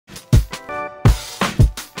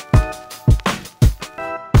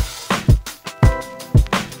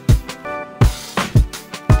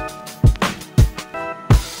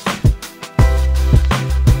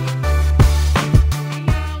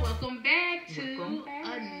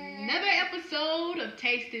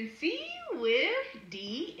Taste and See with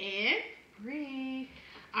D and Bree.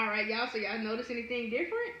 Alright, y'all, so y'all notice anything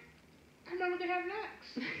different? I know look at her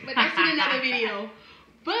relax. But that's in another video.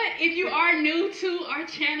 But if you are new to our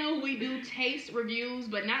channel, we do taste reviews,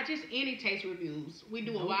 but not just any taste reviews. We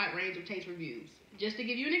do a wide range of taste reviews. Just to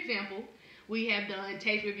give you an example, we have done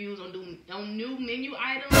taste reviews on new menu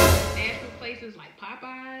items, fast food places like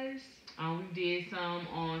Popeyes. We did some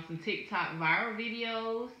on some TikTok viral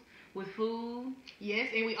videos with food. Yes,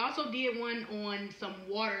 and we also did one on some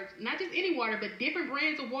water, not just any water, but different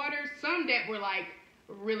brands of water. Some that were like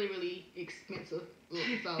really, really expensive.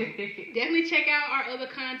 So definitely check out our other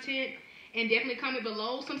content and definitely comment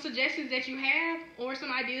below some suggestions that you have or some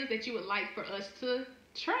ideas that you would like for us to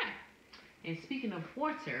try. And speaking of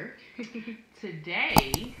water,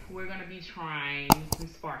 today we're going to be trying some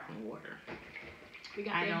sparkling water.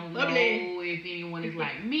 I don't know if anyone is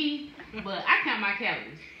like me, but I count my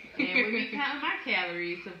calories. And when we count my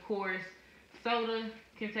calories, of course, soda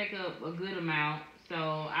can take up a good amount. So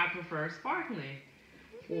I prefer sparkling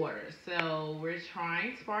water. So we're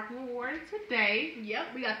trying sparkling water today. Yep,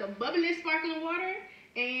 we got the bubbly sparkling water.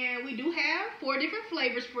 And we do have 4 different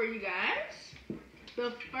flavors for you guys.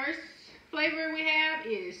 The first flavor we have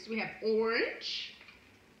orange.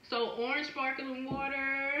 So orange sparkling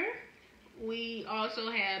water. We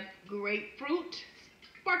also have grapefruit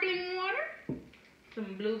sparkling water.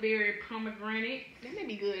 Some blueberry pomegranate. That may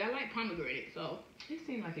be good. I like pomegranate, so it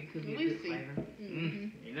seems like it could be a good flavor.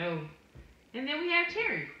 Mm-hmm. You know. And then we have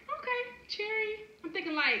cherry. Okay, cherry. I'm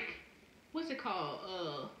thinking like, what's it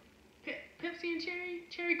called? Pepsi and cherry?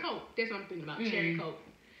 Cherry Coke. That's what I'm thinking about. Cherry Coke.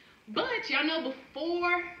 But y'all know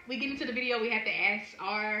before we get into the video, we have to ask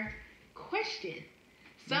our question.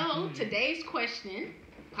 So today's question,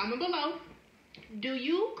 comment below. Do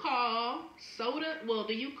you call soda, would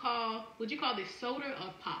you call this soda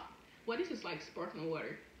or pop? Well, this is like sparkling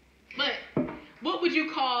water. But what would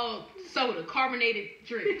you call soda, carbonated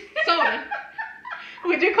drink? Soda.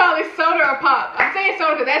 Would you call it soda or pop? I'm saying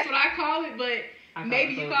soda because that's what I call it, but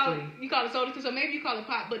maybe you call it soda too, so maybe you call it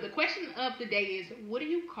pop. But the question of the day is, what do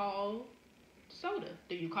you call soda?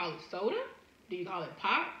 Do you call it soda? Do you call it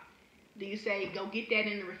pop? Do you say, go get that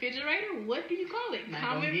in the refrigerator? What do you call it?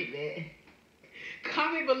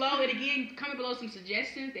 Comment below, and again, comment below some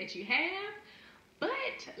suggestions that you have. But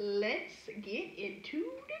let's get into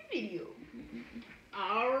the video.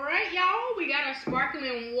 Alright, y'all, we got our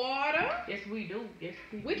sparkling water. Yes, we do.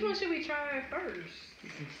 Which one should we try first?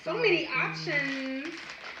 So many options.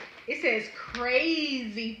 It says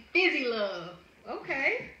Crazy Fizzy Love.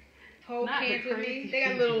 Okay. Hold hands with me. They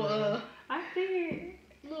got little I see it.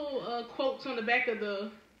 Little quotes on the back of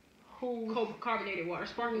the whole carbonated water,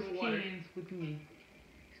 sparkling water. Hands with me.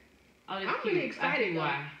 Oh, I'm really excited though.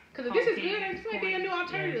 Because if this is good, this might be a new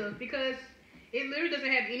alternative because it literally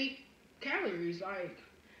doesn't have any calories. Like,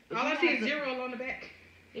 all I see is 0 on the back.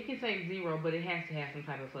 It can say 0, but it has to have some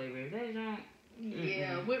type of flavor. Is that junk?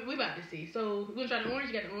 Yeah, we're about to see. So, we're going to try the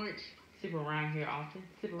orange. You got the orange. Sip around here often.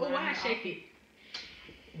 Why shake it?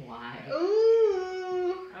 Why?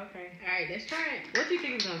 Ooh. Okay. Alright, let's try it. What do you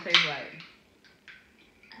think it's going to taste like?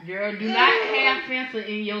 Girl, do not have Fanta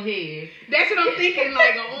in your head. That's what I'm thinking,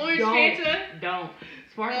 like an orange Fanta. Don't.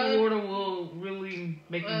 Sparkling water will really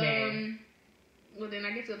make you mad. Well, then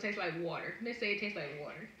I guess it'll taste like water. Let's say it tastes like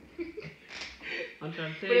water. I'm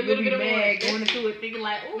trying to tell you, you'll be mad going into it thinking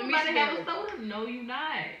like, oh, I'm about to have a soda. No, you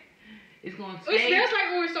not. It's going to taste. It smells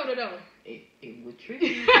like orange soda, though. It would trick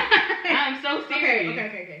you. I'm so serious.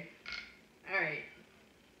 Okay. All right.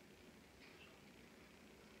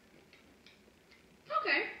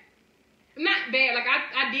 Okay. Not bad. Like,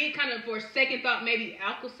 I did kind of, for a second, thought maybe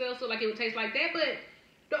Alka-Seltzer, like it would taste like that. But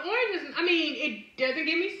the orange is, I mean, it doesn't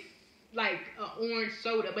give me, like, an orange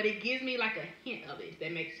soda. But it gives me, like, a hint of it, if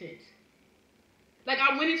that makes sense. Like,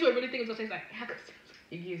 I went into it really thinking it was going to taste like Alka-Seltzer.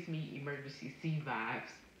 It gives me Emergency C vibes.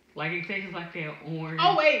 Like, it tastes like that orange.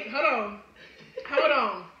 Oh, wait. Hold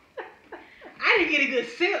on. I didn't get a good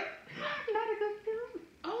sip. Not a good sip.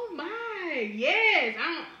 Oh, my. Yes.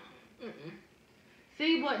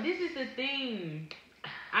 See, but this is the thing.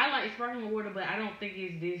 I like sparkling water, but I don't think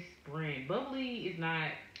it's this brand. Bubbly is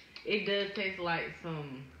not. It does taste like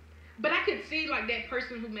some. But I could see like that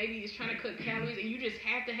person who maybe is trying to cut calories and you just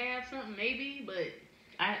have to have something maybe, but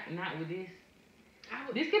not with this.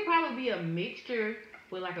 This could probably be a mixture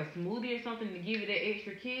with like a smoothie or something to give it that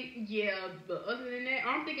extra kick. Yeah, but other than that,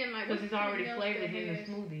 I'm thinking like because it's already flavored in the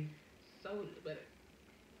smoothie. Soda, but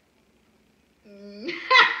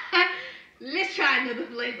let's try another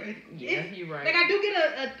flavor. Yeah, you're right. Like I do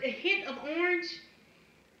get a hint of orange,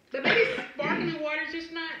 but maybe sparkling water is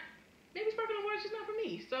just not. Maybe sparkling water is just not for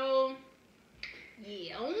me. So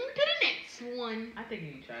Yeah, on to the next one. I think you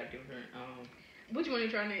need to try different. Which one you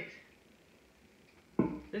try next?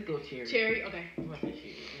 Let's go cherry. Cherry, okay. What's that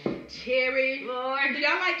shit? Cherry. Lord. Do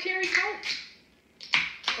y'all like cherry Coke?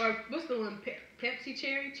 Or what's the one? Pepsi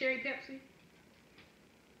cherry? Cherry Pepsi?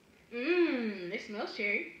 It smells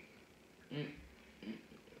cherry.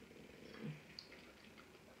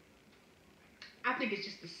 I think it's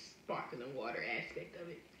just the sparkling water aspect of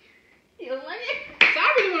it. You don't like it? So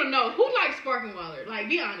I really want to know, who likes sparkling water? Like,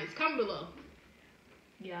 be honest. Comment below.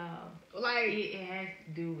 Y'all. Like, it has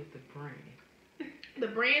to do with the brand. The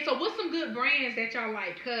brand. So what's some good brands that y'all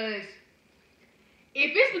like? Cause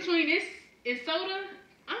if it's between this and soda,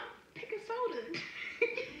 I'm picking soda.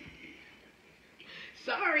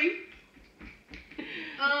 Sorry.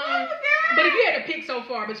 But if you had to pick so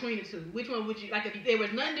far between the two, which one would you like? If there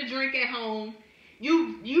was nothing to drink at home,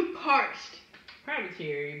 you parched. Probably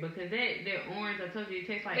cherry, because that orange, I told you, it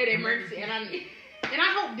tastes like that emergency. And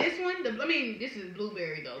I hope this one. This is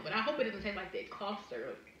blueberry though, but I hope it doesn't taste like that cough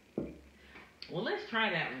syrup. Well, let's try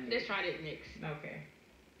that one. Let's try that next. Okay.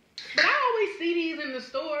 But I always see these in the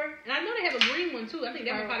store, and I know they have a green one too. I think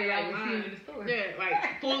that one probably like mine. In the store. Yeah,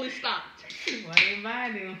 like fully stocked. Why ain't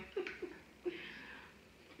buying them?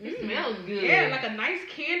 It smells good. Yeah, like a nice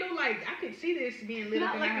candle. Like I could see this being lit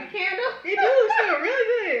up. Not like a candle. It do smell really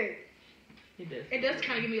good. It does. It does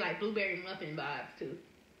kind of give me like blueberry muffin vibes too.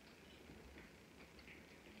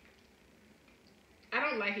 I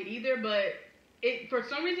don't like it either, but it for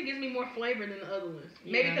some reason gives me more flavor than the other ones.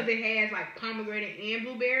 Yeah. Maybe because it has like pomegranate and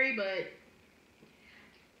blueberry, but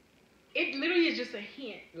it literally is just a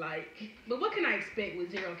hint. Like, but what can I expect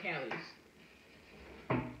with 0 calories?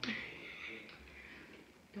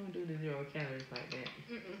 Don't do the 0 calories like that.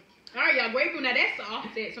 All right, y'all. Grapefruit. Now that's the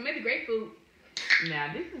offset. So maybe grapefruit.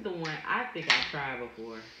 Now this is the one I think I've tried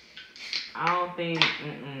before. I don't think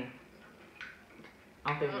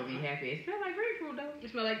we'll be happy. It smells like grapefruit though. It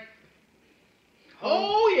smells like.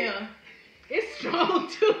 Oh yeah, it's strong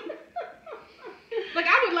too. Like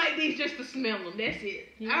I would like these just to smell them. That's it.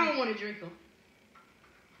 Yeah. I don't want to drink them.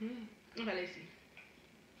 Yeah. Okay, let's see.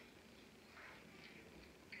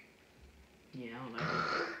 Yeah, I don't like it.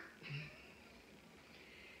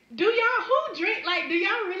 Do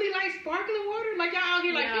y'all really like sparkling water? Like y'all out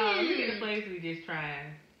here like, look at the place we just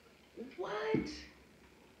tried. What?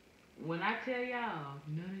 When I tell y'all,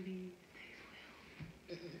 none of these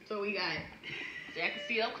taste well. So we got, so I can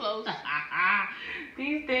see up close.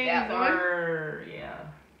 These things are,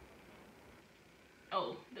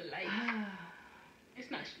 Oh, the light.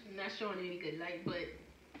 It's not showing any good light, but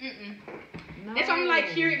no. That's why I'm like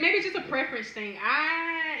curious. Maybe it's just a preference thing.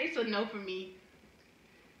 It's a no for me.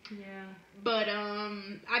 Yeah. But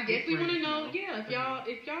I definitely want to know. Yeah,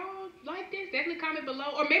 if y'all like this, definitely comment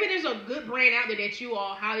below. Or maybe there's a good brand out there that you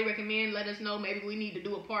all highly recommend. Let us know. Maybe we need to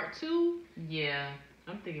do a part 2. Yeah,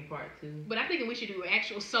 I'm thinking part 2. But I'm thinking we should do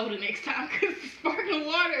actual soda next time because sparkling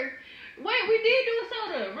water. Wait, we did do a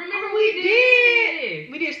soda. Remember we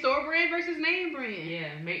did. We did store brand versus name brand.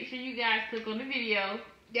 Yeah, make sure you guys click on the video.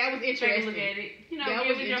 That was interesting. Take a look at it. You know,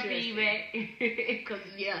 give us your feedback. Cause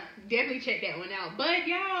definitely check that one out. But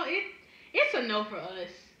y'all, it's a no for us.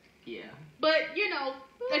 Yeah. But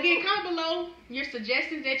again, comment below your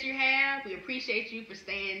suggestions that you have. We appreciate you for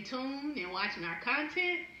staying tuned and watching our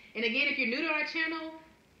content. And again, if you're new to our channel,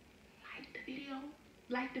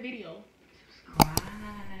 like the video. Subscribe.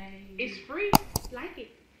 It's free. Like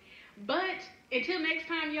it. But until next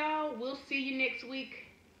time, y'all, we'll see you next week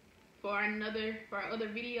for our other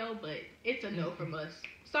video. But it's a no from us.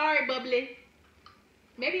 Sorry, Bubbly.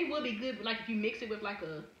 Maybe it would be good, like if you mix it with like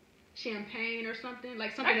a champagne or something,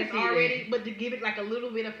 like something that's already, but to give it like a little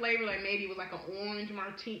bit of flavor, like maybe with like an orange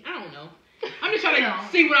martini. I don't know. I'm just trying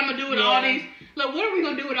to see what I'm gonna do with all these. Like, what are we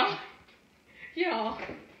gonna do with all? Y'all,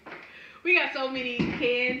 we got so many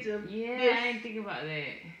cans of this. I ain't thinking about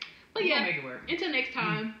that. But We'll make it work. Until next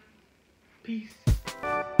time. Peace.